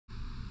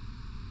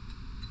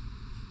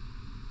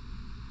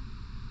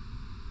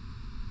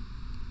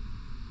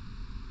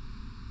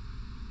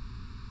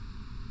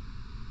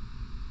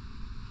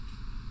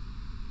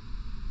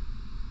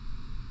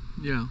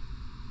Yeah.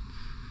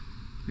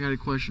 I got a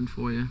question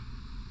for you.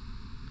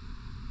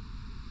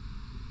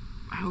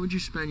 How would you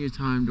spend your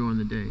time during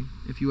the day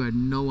if you had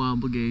no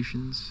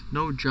obligations,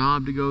 no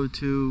job to go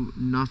to,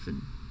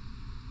 nothing?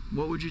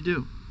 What would you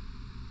do?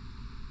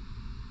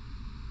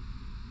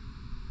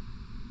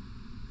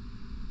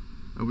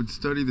 I would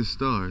study the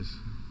stars,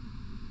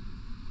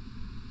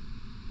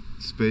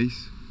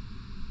 space.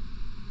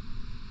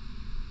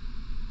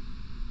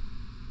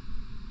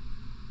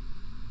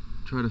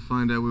 Try to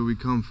find out where we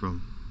come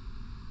from.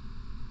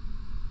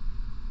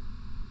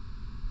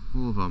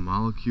 All of our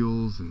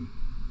molecules and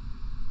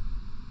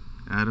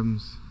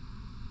atoms.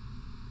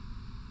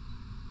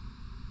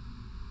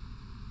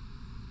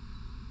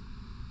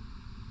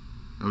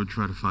 I would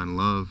try to find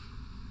love.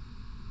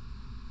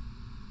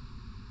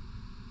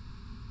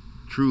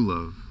 True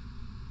love.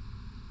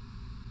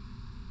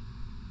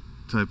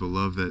 The type of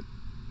love that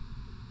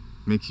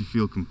makes you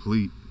feel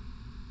complete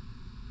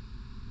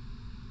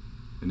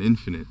and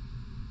infinite.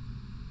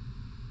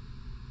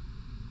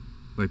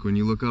 Like when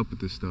you look up at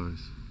the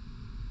stars.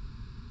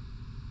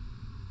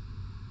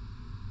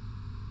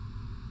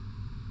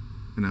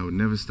 And I would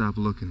never stop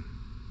looking.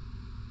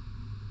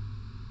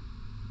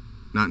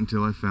 Not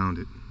until I found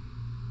it.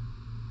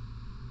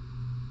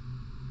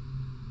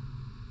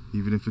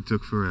 Even if it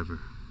took forever.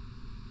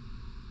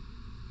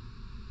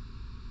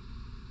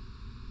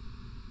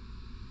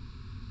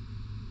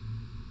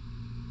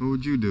 What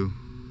would you do?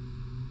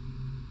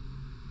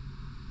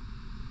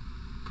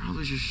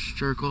 Probably just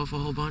jerk off a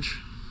whole bunch.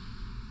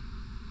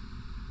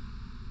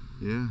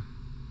 Yeah.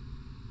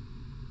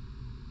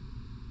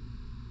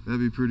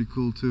 That'd be pretty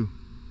cool too.